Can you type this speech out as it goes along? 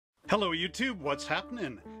Hello YouTube, what's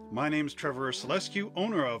happening? My name's Trevor Celescu,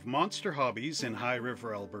 owner of Monster Hobbies in High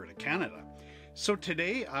River, Alberta, Canada. So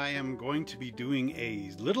today I am going to be doing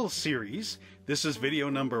a little series, this is video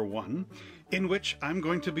number 1, in which I'm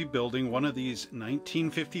going to be building one of these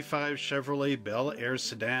 1955 Chevrolet Bel Air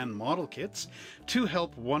Sedan model kits to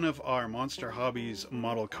help one of our Monster Hobbies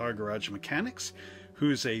model car garage mechanics,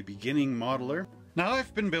 who's a beginning modeler. Now,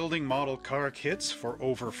 I've been building model car kits for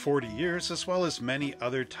over 40 years, as well as many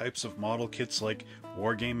other types of model kits like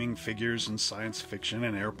wargaming figures and science fiction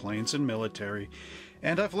and airplanes and military.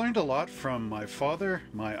 And I've learned a lot from my father,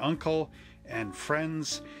 my uncle, and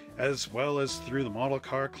friends, as well as through the Model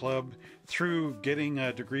Car Club, through getting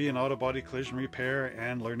a degree in auto body collision repair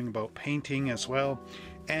and learning about painting as well.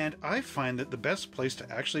 And I find that the best place to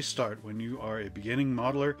actually start when you are a beginning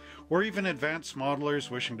modeler or even advanced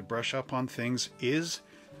modelers wishing to brush up on things is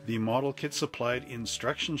the Model Kit Supplied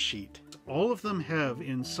instruction sheet. All of them have,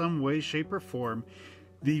 in some way, shape, or form,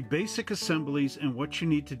 the basic assemblies and what you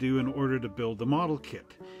need to do in order to build the model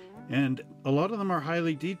kit. And a lot of them are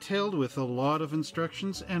highly detailed with a lot of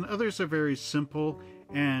instructions, and others are very simple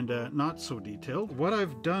and not so detailed. What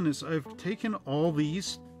I've done is I've taken all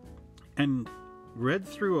these and read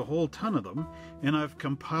through a whole ton of them, and I've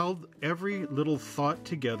compiled every little thought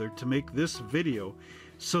together to make this video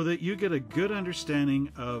so that you get a good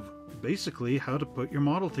understanding of basically how to put your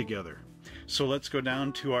model together. So let's go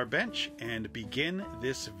down to our bench and begin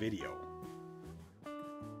this video.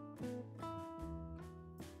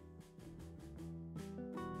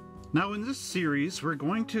 Now, in this series, we're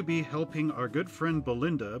going to be helping our good friend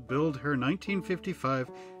Belinda build her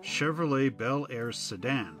 1955 Chevrolet Bel Air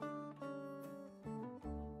Sedan.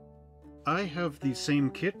 I have the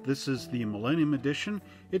same kit. This is the Millennium edition.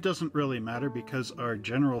 It doesn't really matter because our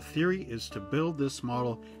general theory is to build this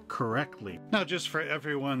model correctly. Now, just for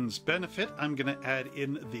everyone's benefit, I'm going to add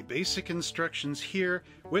in the basic instructions here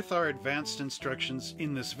with our advanced instructions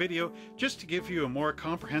in this video, just to give you a more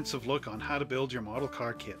comprehensive look on how to build your model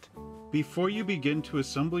car kit. Before you begin to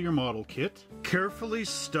assemble your model kit, carefully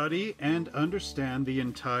study and understand the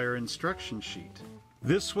entire instruction sheet.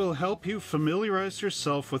 This will help you familiarize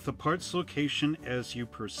yourself with the part's location as you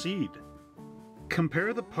proceed.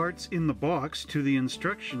 Compare the parts in the box to the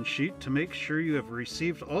instruction sheet to make sure you have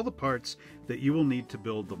received all the parts that you will need to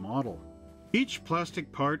build the model. Each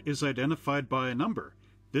plastic part is identified by a number.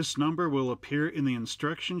 This number will appear in the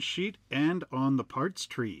instruction sheet and on the parts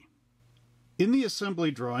tree. In the assembly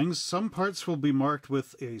drawings, some parts will be marked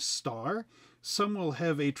with a star, some will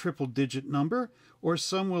have a triple-digit number, or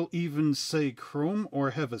some will even say chrome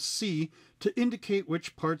or have a C to indicate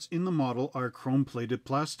which parts in the model are chrome-plated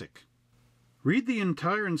plastic. Read the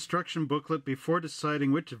entire instruction booklet before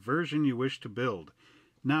deciding which version you wish to build.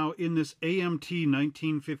 Now, in this AMT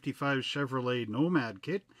 1955 Chevrolet Nomad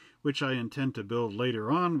kit, which I intend to build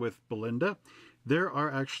later on with Belinda, there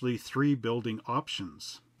are actually 3 building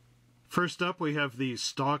options. First up, we have the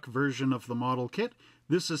stock version of the model kit.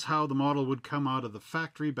 This is how the model would come out of the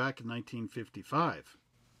factory back in 1955.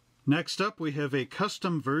 Next up, we have a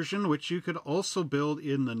custom version, which you could also build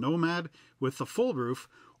in the Nomad with the full roof,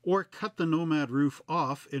 or cut the Nomad roof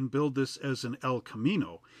off and build this as an El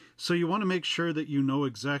Camino. So you want to make sure that you know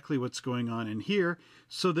exactly what's going on in here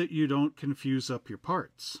so that you don't confuse up your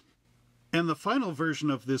parts. And the final version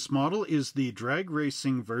of this model is the drag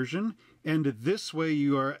racing version, and this way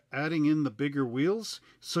you are adding in the bigger wheels,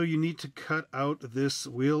 so you need to cut out this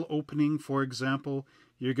wheel opening, for example.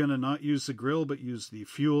 You're going to not use the grill, but use the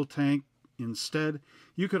fuel tank instead.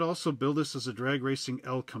 You could also build this as a drag racing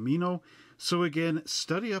El Camino. So again,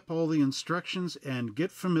 study up all the instructions and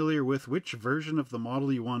get familiar with which version of the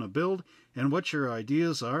model you want to build and what your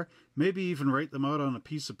ideas are. Maybe even write them out on a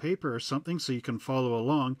piece of paper or something so you can follow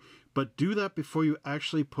along. But do that before you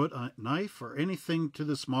actually put a knife or anything to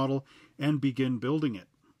this model and begin building it.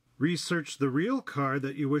 Research the real car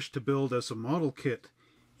that you wish to build as a model kit.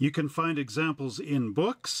 You can find examples in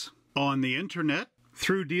books, on the internet,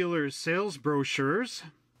 through dealers' sales brochures,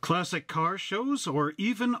 classic car shows, or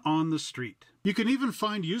even on the street. You can even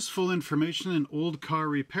find useful information in old car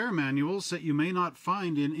repair manuals that you may not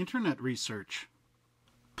find in internet research.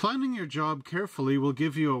 Planning your job carefully will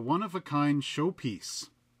give you a one-of-a-kind showpiece.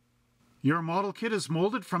 Your model kit is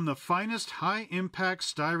molded from the finest high-impact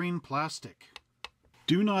styrene plastic.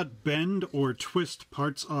 Do not bend or twist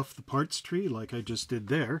parts off the parts tree like I just did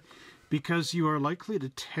there, because you are likely to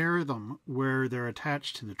tear them where they're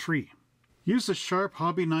attached to the tree. Use a sharp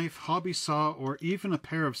hobby knife, hobby saw, or even a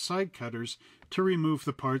pair of side cutters to remove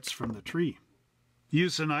the parts from the tree.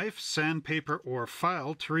 Use a knife, sandpaper, or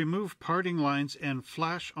file to remove parting lines and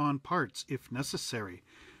flash on parts if necessary.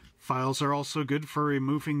 Files are also good for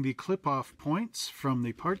removing the clip-off points from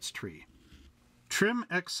the parts tree. Trim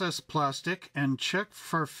excess plastic and check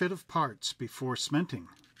for fit of parts before cementing.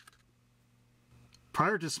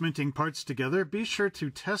 Prior to cementing parts together, be sure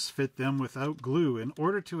to test fit them without glue in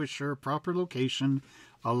order to assure proper location,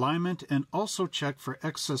 alignment, and also check for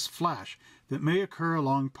excess flash that may occur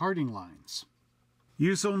along parting lines.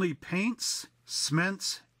 Use only paints,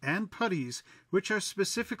 cements, and putties which are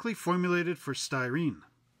specifically formulated for styrene.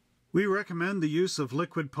 We recommend the use of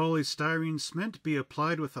liquid polystyrene cement be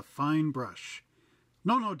applied with a fine brush.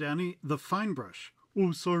 No, Danny, the fine brush.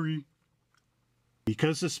 Oh, sorry.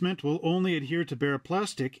 Because the cement will only adhere to bare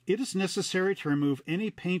plastic, it is necessary to remove any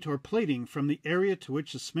paint or plating from the area to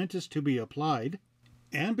which the cement is to be applied,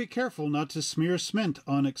 and be careful not to smear cement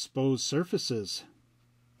on exposed surfaces.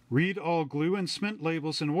 Read all glue and cement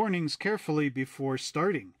labels and warnings carefully before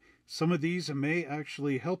starting. Some of these may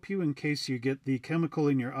actually help you in case you get the chemical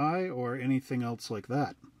in your eye or anything else like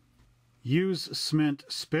that. Use cement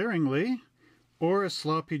sparingly, or a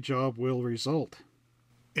sloppy job will result.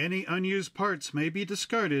 Any unused parts may be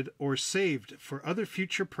discarded or saved for other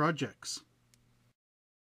future projects.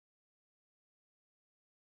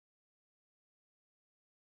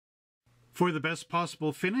 For the best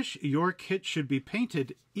possible finish, your kit should be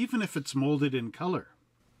painted even if it's molded in color.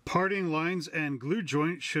 Parting lines and glue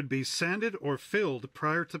joints should be sanded or filled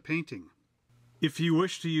prior to painting. If you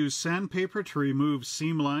wish to use sandpaper to remove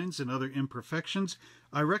seam lines and other imperfections,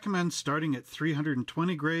 I recommend starting at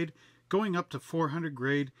 320 grade, going up to 400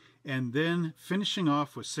 grade, and then finishing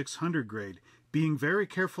off with 600 grade, being very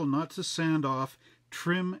careful not to sand off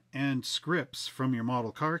trim and scripts from your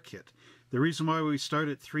model car kit. The reason why we start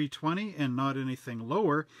at 320 and not anything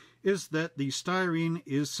lower is that the styrene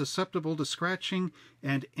is susceptible to scratching,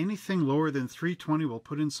 and anything lower than 320 will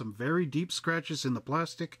put in some very deep scratches in the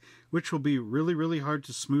plastic, which will be really hard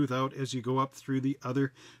to smooth out as you go up through the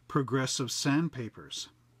other progressive sandpapers.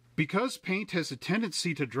 Because paint has a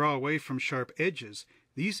tendency to draw away from sharp edges,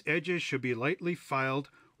 these edges should be lightly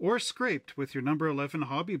filed or scraped with your number 11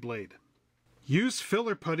 hobby blade. Use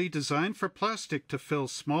filler putty designed for plastic to fill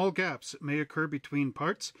small gaps that may occur between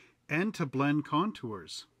parts and to blend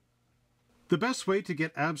contours. The best way to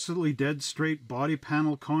get absolutely dead straight body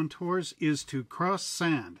panel contours is to cross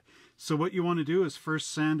sand. So what you want to do is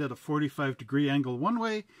first sand at a 45-degree angle one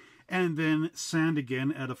way, and then sand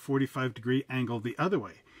again at a 45-degree angle the other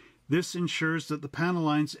way. This ensures that the panel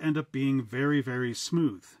lines end up being very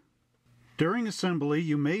smooth. During assembly,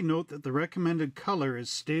 you may note that the recommended color is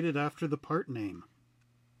stated after the part name.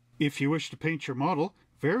 If you wish to paint your model,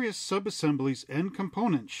 various sub-assemblies and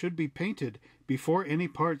components should be painted before any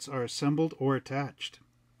parts are assembled or attached.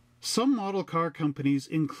 Some model car companies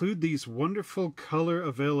include these wonderful color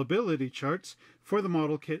availability charts for the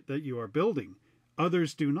model kit that you are building.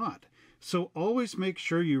 Others do not. So always make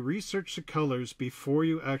sure you research the colors before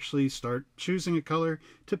you actually start choosing a color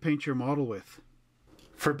to paint your model with.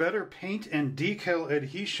 For better paint and decal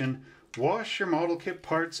adhesion, wash your model kit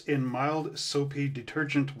parts in mild soapy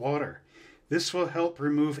detergent water. This will help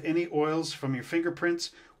remove any oils from your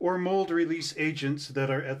fingerprints or mold release agents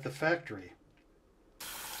that are at the factory.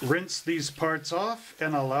 Rinse these parts off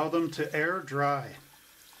and allow them to air dry.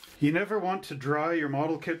 You never want to dry your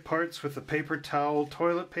model kit parts with a paper towel,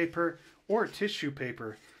 toilet paper, or tissue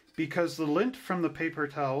paper, because the lint from the paper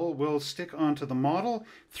towel will stick onto the model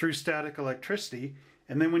through static electricity,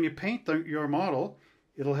 and then when you paint your model,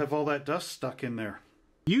 it'll have all that dust stuck in there.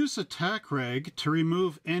 Use a tack rag to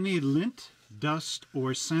remove any lint, dust,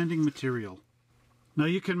 or sanding material. Now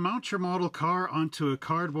you can mount your model car onto a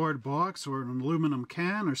cardboard box or an aluminum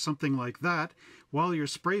can or something like that while you're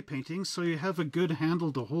spray painting, so you have a good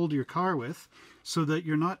handle to hold your car with, so that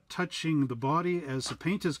you're not touching the body as the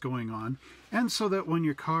paint is going on, and so that when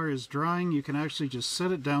your car is drying you can actually just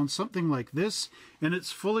set it down something like this, and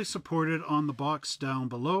it's fully supported on the box down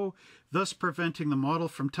below, thus preventing the model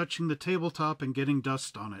from touching the tabletop and getting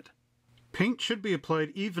dust on it. Paint should be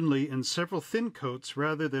applied evenly in several thin coats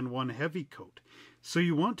rather than one heavy coat. So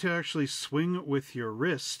you want to actually swing with your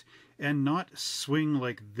wrist and not swing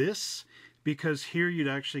like this, because here you'd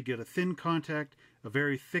actually get a thin contact, a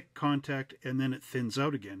very thick contact, and then it thins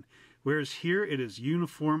out again. Whereas here it is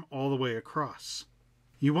uniform all the way across.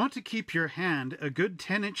 You want to keep your hand a good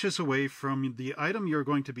 10 inches away from the item you're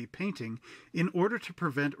going to be painting in order to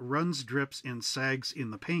prevent runs, drips, and sags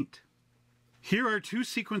in the paint. Here are two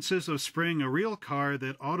sequences of spraying a real car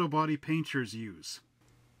that auto body painters use.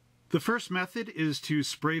 The first method is to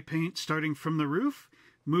spray paint starting from the roof,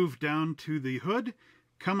 move down to the hood,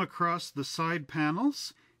 come across the side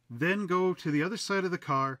panels, then go to the other side of the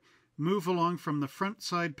car, move along from the front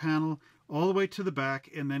side panel all the way to the back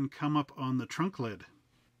and then come up on the trunk lid.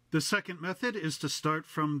 The second method is to start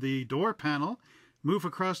from the door panel, move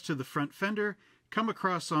across to the front fender, come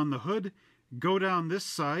across on the hood, go down this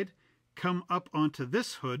side, come up onto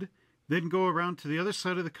this hood, then go around to the other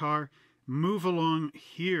side of the car, move along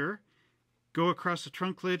here, go across the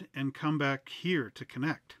trunk lid, and come back here to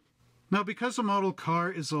connect. Now, because a model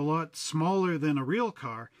car is a lot smaller than a real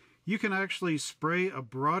car, you can actually spray a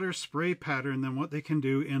broader spray pattern than what they can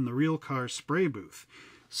do in the real car spray booth.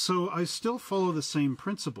 So I still follow the same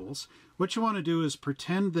principles. What you want to do is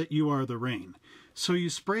pretend that you are the rain. So you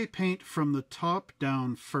spray paint from the top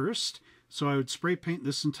down first. So I would spray paint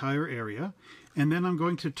this entire area. And then I'm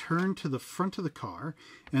going to turn to the front of the car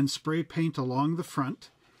and spray paint along the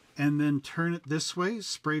front. And then turn it this way,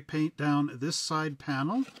 spray paint down this side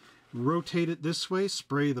panel. Rotate it this way,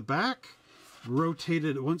 spray the back, rotate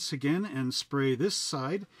it once again and spray this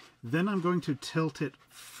side. Then I'm going to tilt it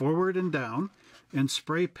forward and down and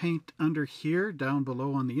spray paint under here, down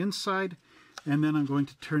below on the inside. And then I'm going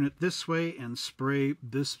to turn it this way and spray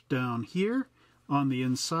this down here on the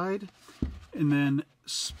inside. And then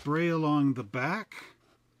spray along the back,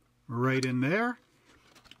 right in there.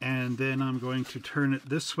 And then I'm going to turn it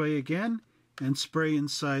this way again and spray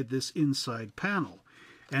inside this inside panel.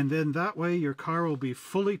 And then that way your car will be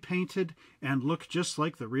fully painted and look just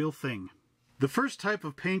like the real thing. The first type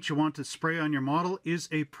of paint you want to spray on your model is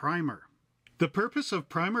a primer. The purpose of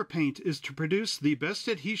primer paint is to produce the best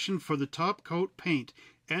adhesion for the top coat paint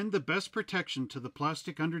and the best protection to the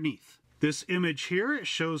plastic underneath. This image here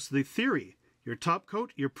shows the theory: your top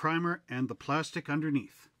coat, your primer, and the plastic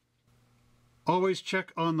underneath. Always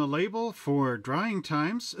check on the label for drying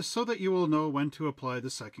times so that you will know when to apply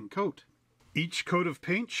the second coat. Each coat of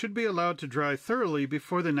paint should be allowed to dry thoroughly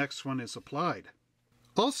before the next one is applied.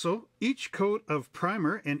 Also, each coat of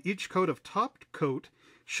primer and each coat of top coat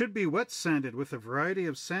should be wet sanded with a variety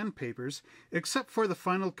of sandpapers, except for the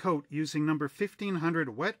final coat using number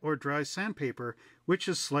 1500 wet or dry sandpaper, which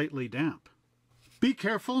is slightly damp. Be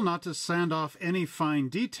careful not to sand off any fine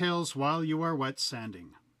details while you are wet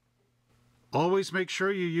sanding. Always make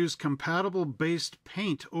sure you use compatible based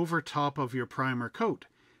paint over top of your primer coat.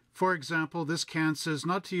 For example, this can says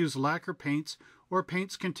not to use lacquer paints or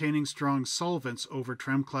paints containing strong solvents over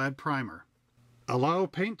trim-clad primer. Allow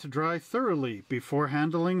paint to dry thoroughly before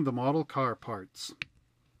handling the model car parts.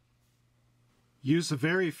 Use a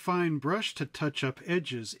very fine brush to touch up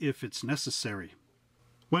edges if it's necessary.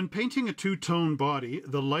 When painting a two-tone body,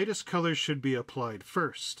 the lightest color should be applied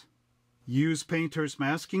first. Use painter's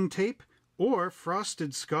masking tape or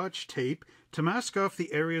frosted Scotch tape to mask off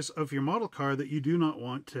the areas of your model car that you do not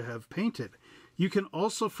want to have painted. You can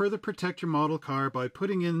also further protect your model car by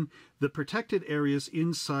putting in the protected areas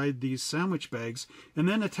inside these sandwich bags and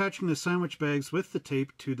then attaching the sandwich bags with the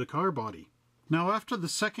tape to the car body. Now, after the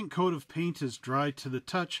second coat of paint is dry to the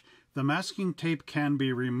touch, the masking tape can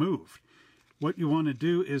be removed. What you want to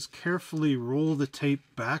do is carefully roll the tape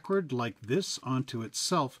backward like this onto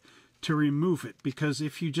itself to remove it, because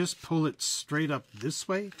if you just pull it straight up this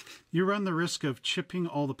way, you run the risk of chipping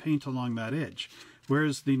all the paint along that edge,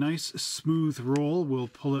 whereas the nice smooth roll will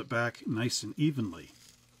pull it back nice and evenly.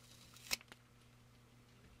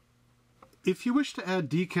 If you wish to add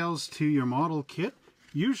decals to your model kit,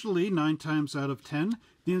 usually 9 times out of 10,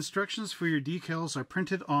 the instructions for your decals are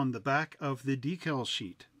printed on the back of the decal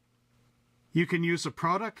sheet. You can use a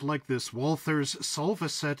product like this Walther's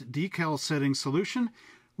Solvaset decal setting solution,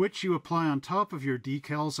 which you apply on top of your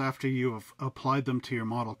decals after you have applied them to your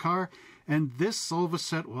model car, and this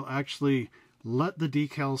Solvaset will actually let the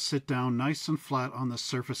decals sit down nice and flat on the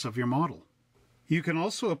surface of your model. You can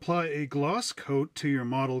also apply a gloss coat to your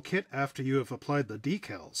model kit after you have applied the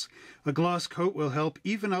decals. A gloss coat will help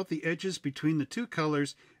even out the edges between the two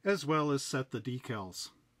colors as well as set the decals.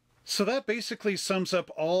 So that basically sums up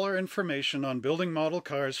all our information on building model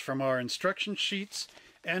cars from our instruction sheets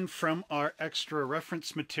and from our extra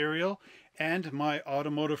reference material and my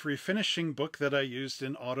automotive refinishing book that I used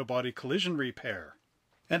in auto body collision repair.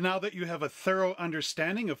 And now that you have a thorough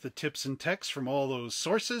understanding of the tips and techs from all those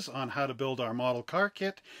sources on how to build our model car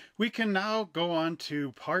kit, we can now go on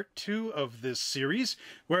to part 2 of this series,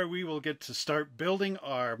 where we will get to start building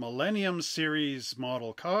our Millennium series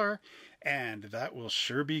model car, and that will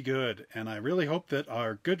sure be good. And I really hope that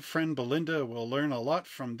our good friend Belinda will learn a lot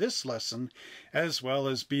from this lesson, as well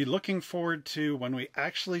as be looking forward to when we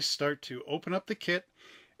actually start to open up the kit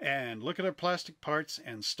and look at our plastic parts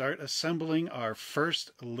and start assembling our first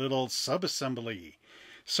little sub-assembly.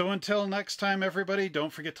 So until next time, everybody,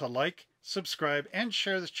 don't forget to like, subscribe, and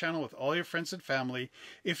share this channel with all your friends and family.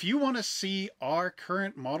 If you want to see our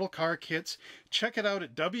current model car kits, check it out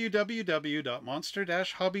at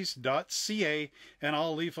www.monster-hobbies.ca, and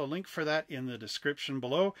I'll leave a link for that in the description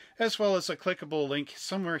below, as well as a clickable link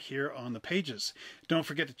somewhere here on the pages. Don't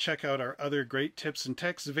forget to check out our other great tips and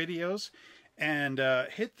techs videos, and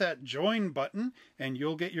hit that join button, and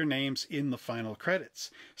you'll get your names in the final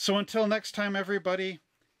credits. So until next time, everybody,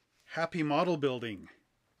 happy model building.